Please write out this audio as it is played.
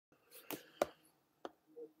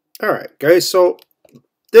All right, guys, so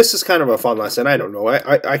this is kind of a fun lesson. I don't know.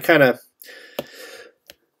 I kind of,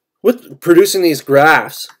 with producing these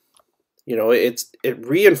graphs, you know, it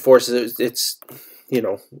reinforces it's, you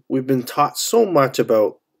know, we've been taught so much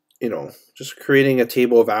about, you know, just creating a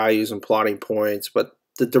table of values and plotting points, but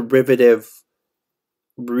the derivative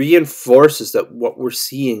reinforces that what we're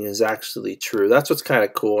seeing is actually true. That's what's kind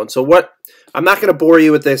of cool. And so I'm not going to bore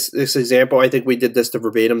you with this example. I think we did this to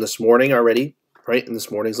verbatim this morning already, right, in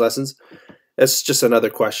this morning's lessons. It's just another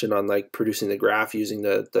question on like producing the graph using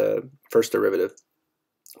the first derivative.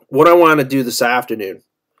 What I want to do this afternoon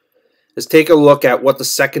is take a look at what the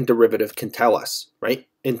second derivative can tell us, right,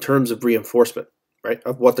 in terms of reinforcement, right,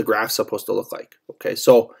 of what the graph's supposed to look like. Okay,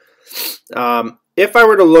 so if I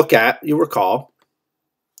were to look at, you recall,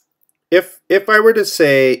 if I were to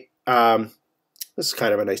say, this is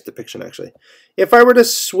kind of a nice depiction actually. If I were to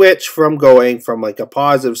switch from going from like a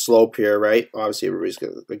positive slope here, right? Obviously everybody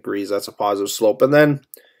agrees that's a positive slope. And then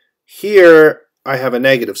here I have a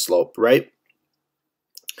negative slope, right?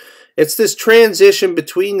 It's this transition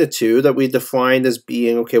between the two that we defined as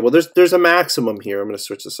being, okay, well there's a maximum here. I'm going to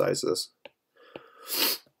switch the size of this.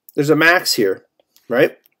 There's a max here,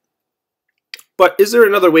 right? But is there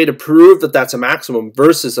another way to prove that that's a maximum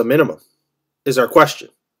versus a minimum is our question,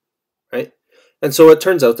 right? And so it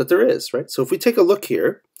turns out that there is, right? So if we take a look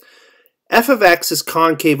here, f of x is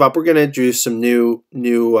concave up. We're going to introduce some new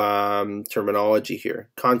terminology here,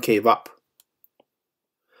 concave up.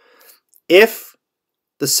 If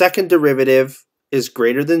the second derivative is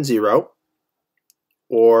greater than 0,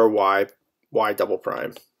 or y double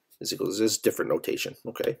prime is equal to this different notation,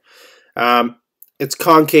 okay? It's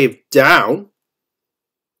concave down,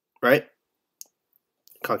 right?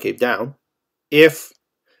 Concave down if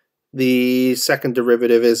the second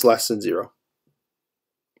derivative is less than 0.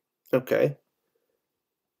 Okay.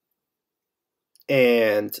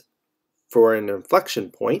 And for an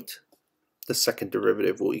inflection point, the second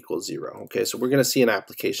derivative will equal 0. Okay, so we're going to see an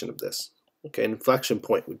application of this. Okay, an inflection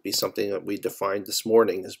point would be something that we defined this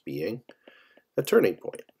morning as being a turning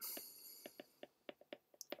point.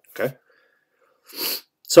 Okay.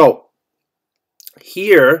 So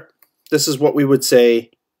here, this is what we would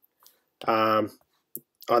say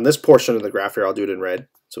on this portion of the graph here. I'll do it in red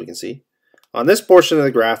so we can see. On this portion of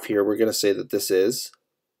the graph here, we're going to say that this is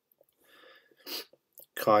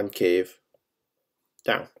concave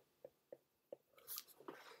down.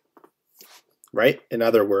 Right? In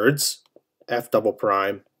other words, f double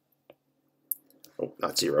prime, oh,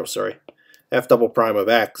 not 0, sorry. F double prime of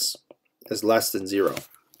x is less than 0.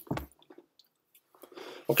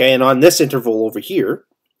 Okay, and on this interval over here,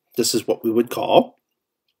 this is what we would call,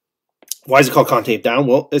 why is it called concave down?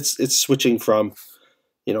 Well, it's switching from,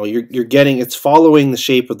 you know, you're getting, it's following the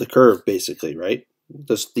shape of the curve basically, right?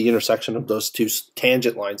 The intersection of those two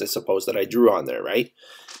tangent lines, I suppose, that I drew on there, right?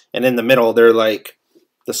 And in the middle, they're like,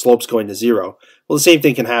 the slope's going to 0. Well, the same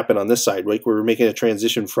thing can happen on this side, right? We're making a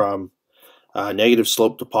transition from negative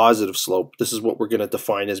slope to positive slope. This is what we're going to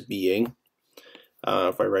define as being,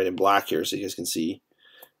 if I write in black here so you guys can see,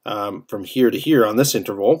 from here to here on this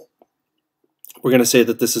interval, we're going to say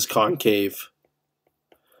that this is concave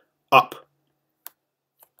up,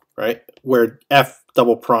 right? Where f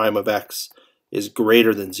double prime of x is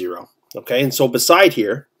greater than 0. Okay, and so beside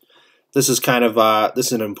here, this is kind of this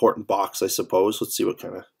is an important box, I suppose. Let's see what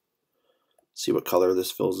color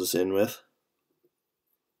this fills this in with.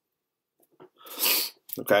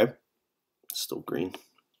 Okay, still green.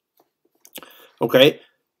 Okay,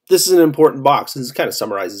 this is an important box. This kind of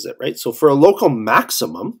summarizes it, right? So for a local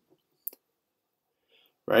maximum,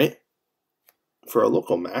 right? For a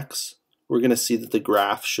local max, we're going to see that the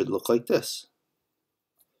graph should look like this,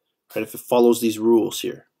 right? If it follows these rules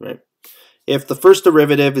here, right? If the first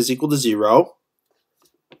derivative is equal to 0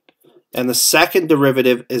 and the second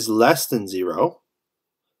derivative is less than 0,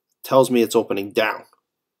 it tells me it's opening down,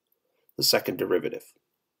 the second derivative.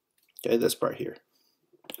 Okay, this part here.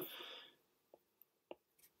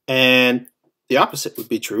 And the opposite would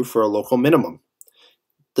be true for a local minimum.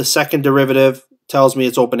 The second derivative tells me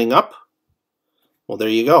it's opening up. Well, there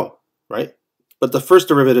you go, right? But the first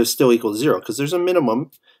derivative is still equal to 0 because there's a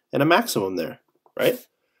minimum and a maximum there, right?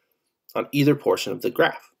 On either portion of the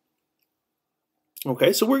graph.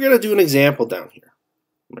 Okay, so we're going to do an example down here,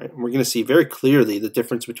 right? And we're going to see very clearly the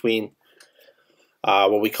difference between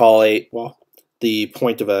what we call the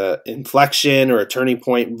point of an inflection or a turning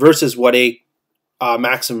point versus what a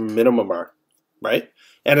maximum minimum are, right?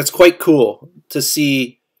 And it's quite cool to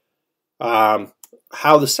see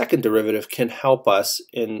how the second derivative can help us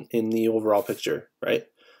in the overall picture, right?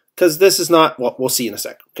 Because this is not what we'll see in a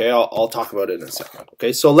second. Okay, I'll talk about it in a second.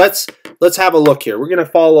 Okay, so let's let's have a look here. We're going to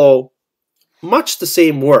follow much the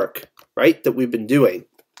same work, right, that we've been doing,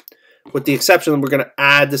 with the exception that we're going to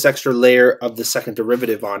add this extra layer of the second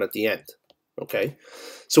derivative on at the end. Okay,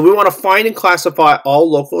 so we want to find and classify all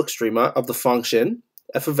local extrema of the function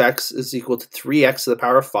f of x is equal to 3x to the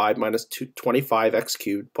power of 5 minus 25x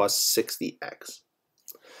cubed plus 60x.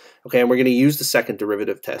 Okay, and we're going to use the second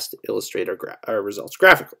derivative test to illustrate our results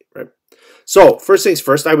graphically, right? So first things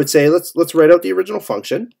first, I would say let's write out the original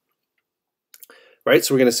function, right?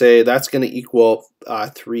 So we're going to say that's going to equal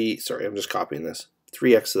 3. I'm just copying this.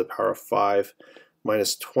 3x to the power of 5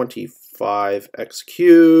 minus 25x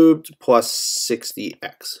cubed plus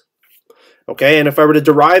 60x. Okay, and if I were to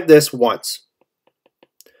derive this once,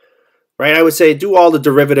 right, I would say do all the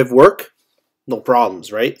derivative work. No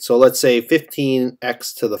problems, right? So let's say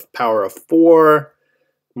 15x to the power of 4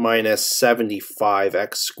 minus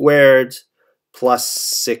 75x squared plus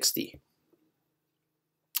 60.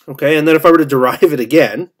 Okay, and then if I were to derive it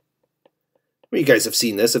again, well, you guys have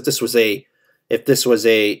seen this. If this was a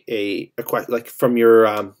like from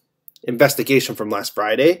your investigation from last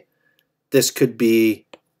Friday, this could be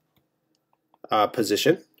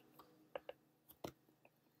position.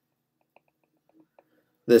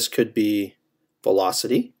 This could be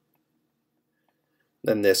velocity,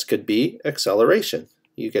 then this could be acceleration.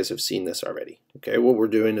 You guys have seen this already. Okay, what we're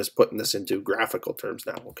doing is putting this into graphical terms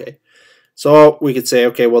now. Okay, so we could say,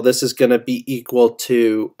 okay, well, this is going to be equal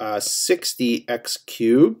to 60x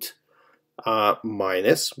cubed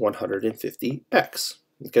minus 150x.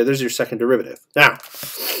 Okay, there's your second derivative. Now,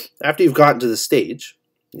 after you've gotten to the stage,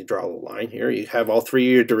 you draw a line here, you have all three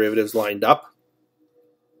of your derivatives lined up.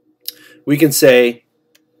 We can say,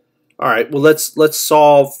 all right, well, let's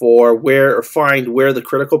solve for find where the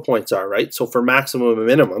critical points are, right? So for maximum and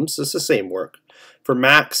minimums, it's the same work. For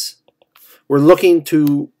max, we're looking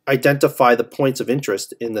to identify the points of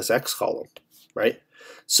interest in this x column, right?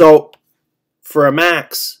 So for a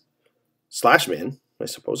max slash min, I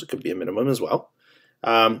suppose it could be a minimum as well,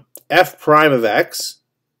 f prime of x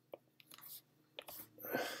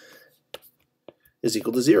is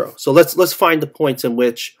equal to 0. So let's find the points in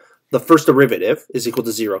which the first derivative is equal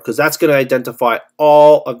to 0, because that's going to identify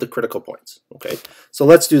all of the critical points. Okay, so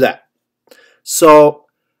let's do that. So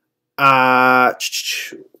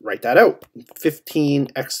write that out.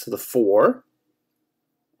 15x to the 4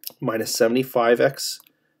 minus 75x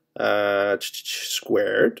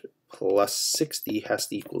squared plus 60 has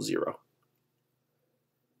to equal 0.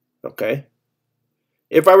 Okay,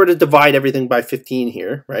 if I were to divide everything by 15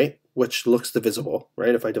 here, right, which looks divisible,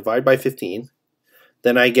 right? If I divide by 15,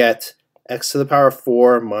 then I get x to the power of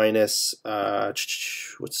 4 minus,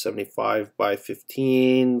 what's 75 by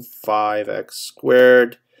 15? 5x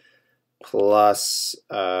squared plus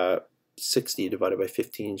 60 divided by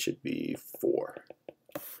 15 should be 4.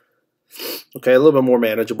 Okay, a little bit more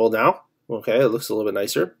manageable now. Okay, it looks a little bit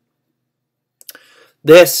nicer.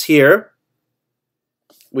 This here,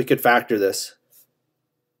 we could factor this.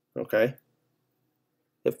 Okay,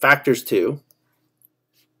 it factors 2.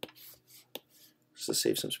 Just to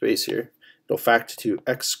save some space here, it'll factor to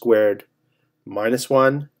x squared minus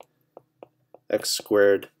 1, x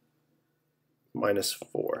squared minus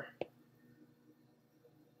 4.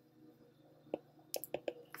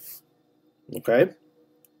 Okay?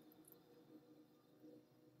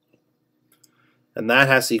 And that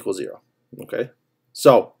has to equal 0. Okay?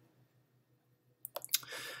 So,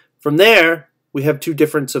 from there, we have two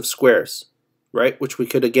difference of squares, right? Which we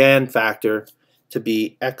could again factor to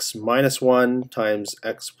be x minus 1 times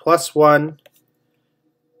x plus 1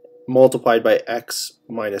 multiplied by x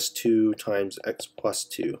minus 2 times x plus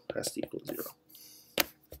 2 has to equal 0.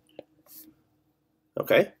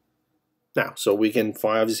 Okay? Now, so we can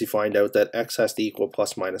obviously find out that x has to equal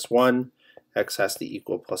plus minus 1, x has to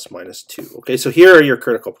equal plus minus 2. Okay, so here are your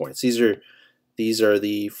critical points. These are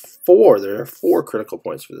the 4. There are 4 critical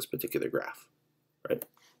points for this particular graph, right?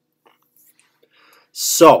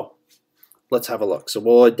 So, let's have a look. So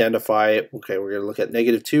we'll identify, okay, we're going to look at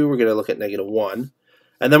 -2, we're going to look at -1.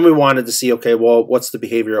 And then we wanted to see, okay, well, what's the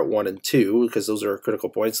behavior at 1 and 2? Because those are our critical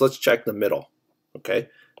points. Let's check the middle, okay?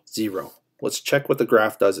 0. Let's check what the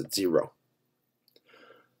graph does at 0.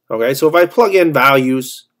 Okay, so if I plug in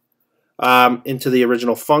values into the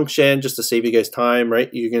original function, just to save you guys time,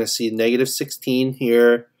 right, you're going to see -16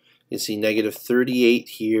 here. You see -38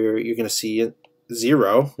 here. You're going to see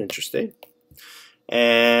 0. Interesting.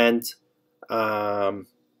 And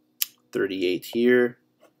 38 here,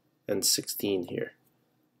 and 16 here.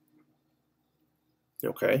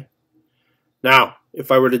 Okay. Now,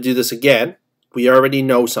 if I were to do this again, we already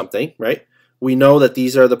know something, right? We know that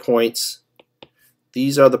these are the points.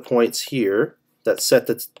 These are the points here that set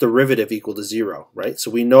the derivative equal to 0, right?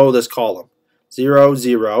 So we know this column, 0,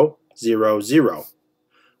 0, 0, 0.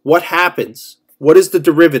 What happens? What is the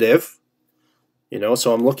derivative? You know,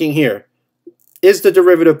 so I'm looking here. Is the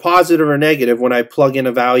derivative positive or negative when I plug in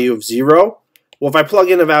a value of 0? Well, if I plug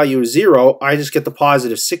in a value of 0, I just get the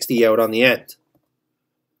positive 60 out on the end.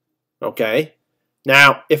 Okay?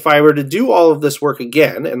 Now, if I were to do all of this work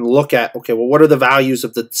again and look at, okay, well, what are the values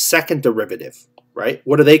of the second derivative, right?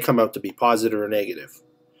 What do they come out to be, positive or negative?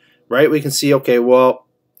 Right? We can see, okay, well,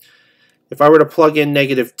 if I were to plug in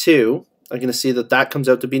 -2, I'm going to see that that comes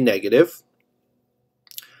out to be negative.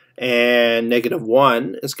 And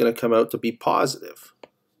 -1 is going to come out to be positive.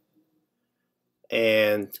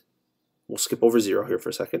 And we'll skip over 0 here for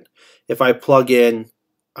a second. If I plug in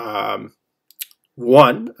 1,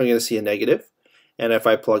 I'm going to see a negative. And if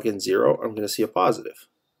I plug in 0, I'm going to see a positive.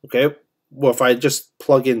 Okay? Well, if I just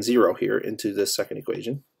plug in 0 here into this second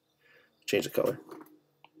equation, change the color,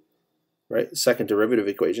 right? Second derivative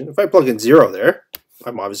equation. If I plug in 0 there,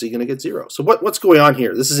 I'm obviously going to get 0. So what's going on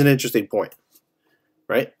here? This is an interesting point,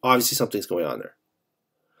 right? Obviously something's going on there.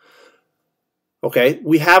 Okay,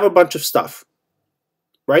 we have a bunch of stuff,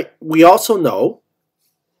 right? We also know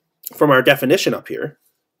from our definition up here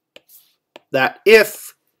that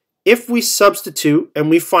if we substitute and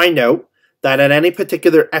we find out that at any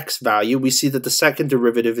particular x value, we see that the second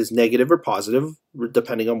derivative is negative or positive,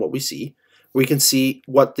 depending on what we see, we can see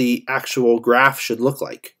what the actual graph should look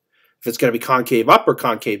like. If it's going to be concave up or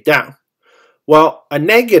concave down. Well, a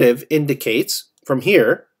negative indicates, from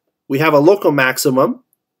here, we have a local maximum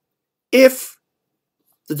if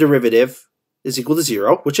the derivative is equal to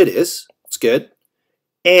 0, which it is, it's good,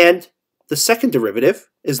 and the second derivative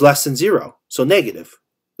is less than 0, so negative.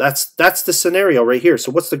 That's the scenario right here.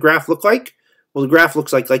 So what's the graph look like? Well, the graph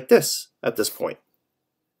looks like this at this point.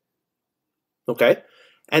 Okay?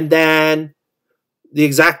 And then the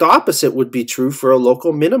exact opposite would be true for a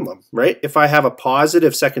local minimum, right? If I have a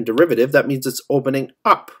positive second derivative, that means it's opening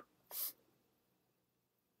up.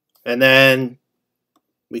 And then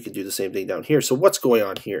we can do the same thing down here. So what's going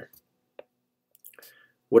on here?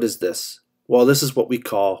 What is this? Well, this is what we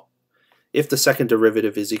call, if the second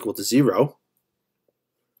derivative is equal to 0,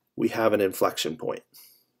 we have an inflection point,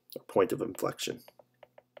 a point of inflection.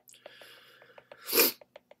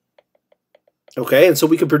 Okay, and so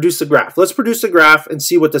we can produce the graph. Let's produce the graph and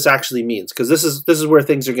see what this actually means, because this is where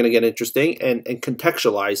things are going to get interesting, and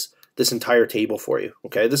contextualize this entire table for you.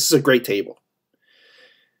 Okay, this is a great table.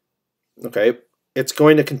 Okay, it's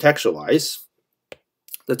going to contextualize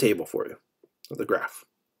the table for you, the graph.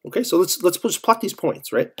 Okay, so let's just plot these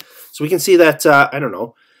points, right? So we can see that I don't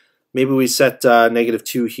know, maybe we set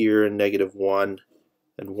 -2 here and -1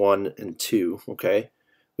 and 1 and 2. Okay.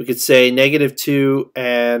 We could say -2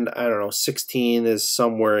 and, I don't know, 16 is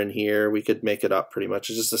somewhere in here. We could make it up pretty much.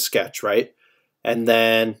 It's just a sketch, right? And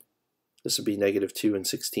then this would be -2 and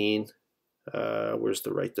 16. Where's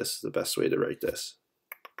the write this? The best way to write this.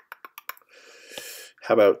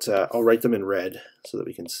 How about, I'll write them in red so that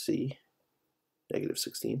we can see.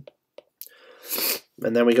 -16.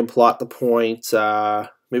 And then we can plot the point.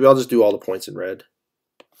 Maybe I'll just do all the points in red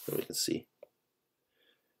so we can see.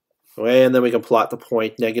 Okay, and then we can plot the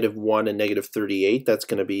point -1 and -38. That's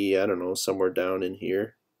going to be, I don't know, somewhere down in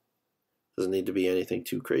here. Doesn't need to be anything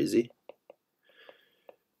too crazy.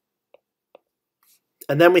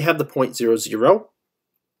 And then we have the point 0, 0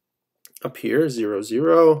 up here, 0,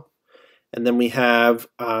 0. And then we have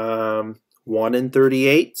 1 and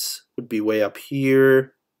 38 would be way up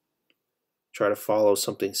here. Try to follow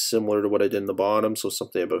something similar to what I did in the bottom, so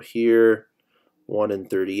something about here, 1 and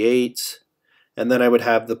 38. And then I would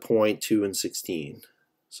have the point 2 and 16.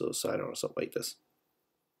 So I don't know, something like this.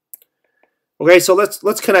 Okay, so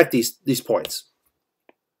let's connect these points.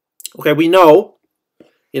 Okay, we know,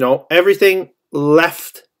 everything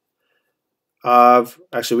left of,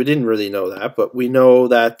 actually we didn't really know that, but we know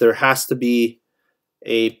that there has to be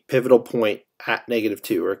a pivotal point at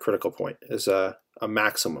 -2, or a critical point, is a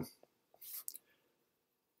maximum.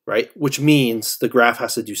 Right? Which means the graph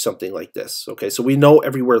has to do something like this. Okay, so we know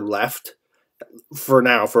everywhere left, for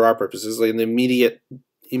now, for our purposes, like in the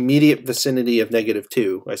immediate vicinity of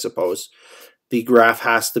 -2, I suppose, the graph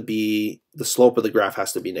has to be, the slope of the graph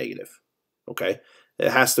has to be negative. Okay,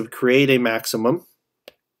 it has to create a maximum,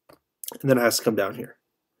 and then it has to come down here.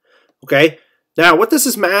 Okay, now what this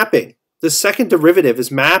is mapping, the second derivative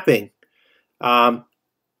is mapping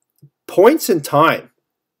points in time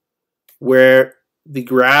where the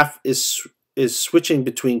graph is switching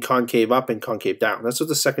between concave up and concave down. That's what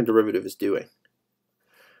the second derivative is doing.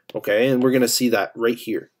 Okay, and we're going to see that right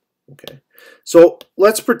here. Okay, so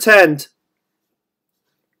let's pretend,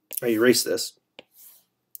 I erase this.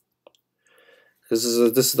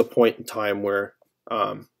 because this is the point in time where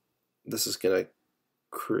this is going to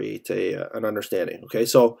create an understanding. Okay,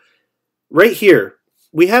 so right here,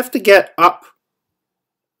 we have to get up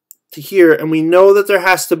to here, and we know that there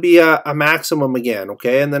has to be a maximum again,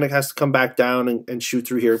 okay, and then it has to come back down and shoot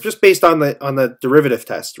through here, just based on the derivative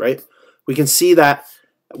test, right? We can see that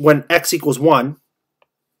when x equals 1,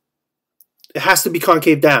 it has to be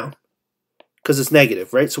concave down because it's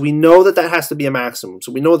negative, right? So we know that that has to be a maximum.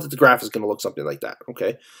 So we know that the graph is going to look something like that,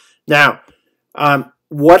 okay? Now,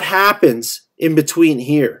 what happens in between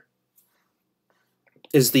here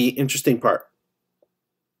is the interesting part.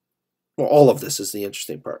 Well, all of this is the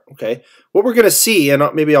interesting part, okay? What we're going to see, and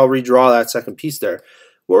maybe I'll redraw that second piece there.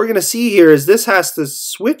 What we're going to see here is this has to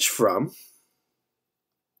switch from,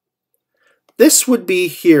 this would be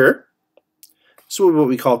here. This would be what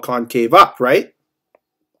we call concave up, right?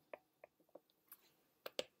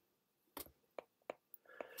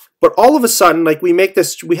 But all of a sudden, like we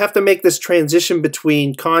have to make this transition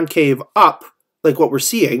between concave up, like what we're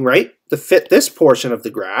seeing, right? To fit this portion of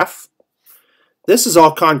the graph. This is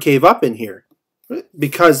all concave up in here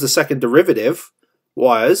because the second derivative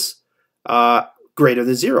was greater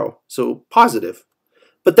than 0, so positive.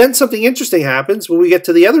 But then something interesting happens when we get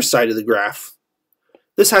to the other side of the graph.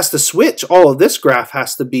 This has to switch. All of this graph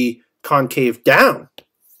has to be concave down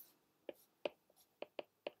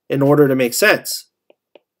in order to make sense,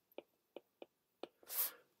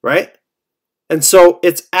 right? And so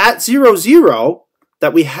it's at 0, 0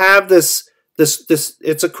 that we have this.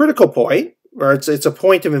 It's a critical point, or it's a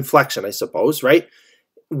point of inflection, I suppose, right?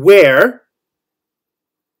 Where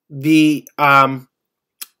the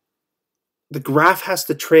graph has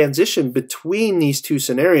to transition between these two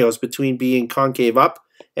scenarios, between being concave up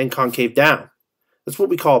and concave down. That's what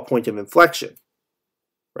we call a point of inflection,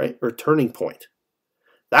 right? Or turning point.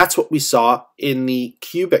 That's what we saw in the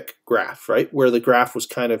cubic graph, right? Where the graph was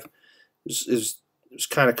kind of was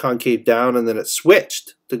kind of concave down, and then it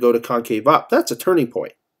switched to go to concave up. That's a turning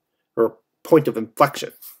point, or point of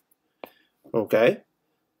inflection. Okay,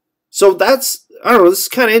 so that's, I don't know, this is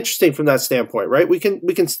kind of interesting from that standpoint, right?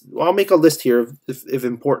 I'll make a list here of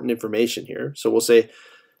important information here. So we'll say,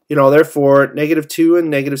 you know, therefore -2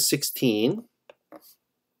 and -16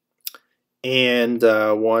 and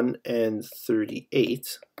 1 and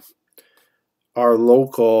 38 are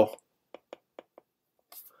local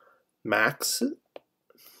maximums,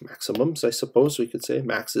 I suppose we could say.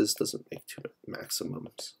 Maxes doesn't make too many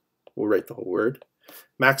maximums. We'll write the whole word.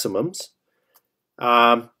 Maximums.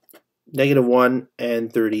 -1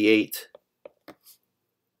 and 38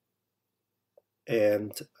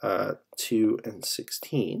 and 2 and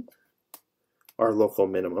 16 are local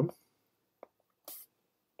minimum.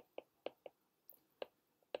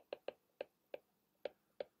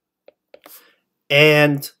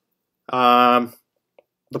 And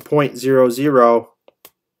the point 0, 0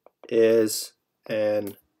 is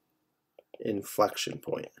an inflection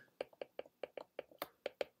point.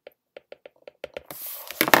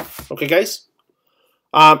 Okay, guys?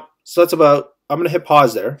 So that's about, I'm going to hit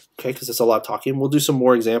pause there, okay, because it's a lot of talking. We'll do some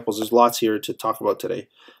more examples. There's lots here to talk about today.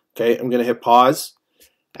 Okay, I'm going to hit pause,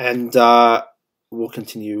 and we'll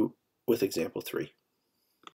continue with example 3.